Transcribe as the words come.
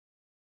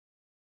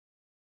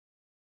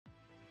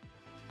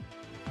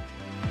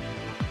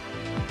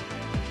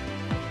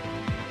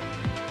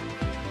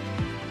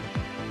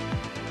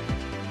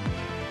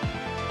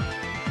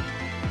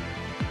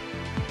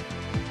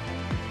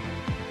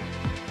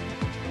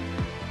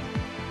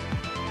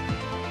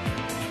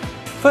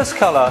First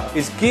Colour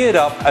is geared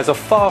up as a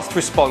fast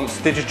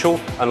response digital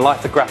and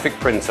lithographic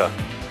printer.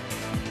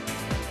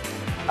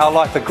 Our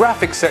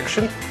lithographic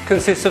section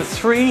consists of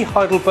 3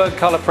 Heidelberg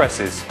colour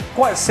presses,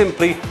 quite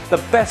simply the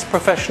best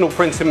professional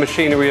printing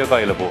machinery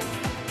available.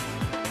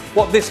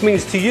 What this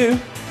means to you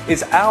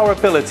is our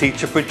ability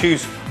to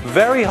produce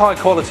very high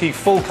quality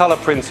full colour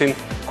printing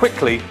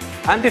quickly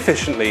and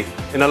efficiently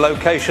in a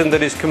location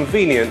that is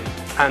convenient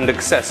and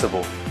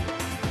accessible.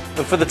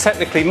 And for the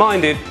technically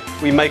minded,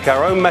 we make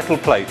our own metal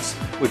plates,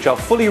 which are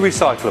fully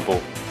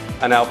recyclable,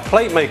 and our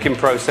plate making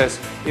process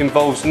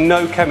involves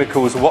no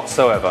chemicals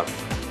whatsoever.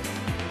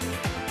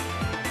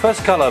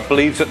 First Colour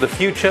believes that the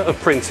future of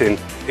printing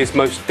is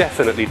most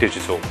definitely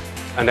digital,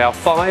 and our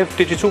 5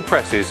 digital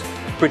presses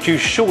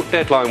produce short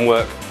deadline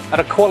work at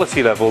a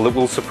quality level that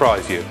will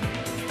surprise you.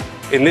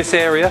 In this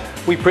area,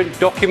 we print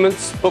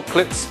documents,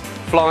 booklets,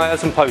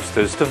 flyers and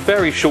posters to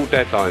very short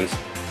deadlines,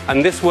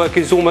 and this work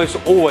is almost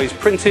always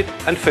printed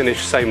and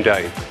finished same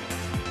day.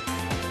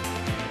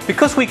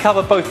 Because we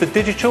cover both the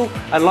digital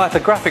and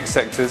lithographic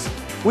sectors,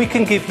 we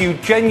can give you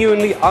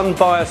genuinely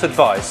unbiased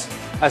advice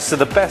as to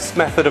the best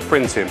method of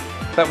printing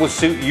that will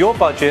suit your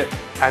budget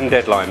and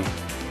deadline.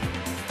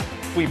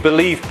 We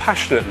believe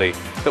passionately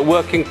that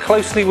working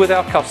closely with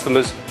our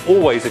customers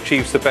always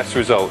achieves the best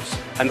results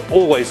and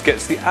always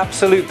gets the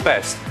absolute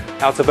best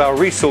out of our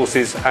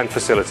resources and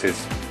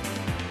facilities.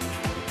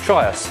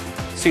 Try us,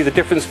 see the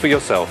difference for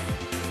yourself.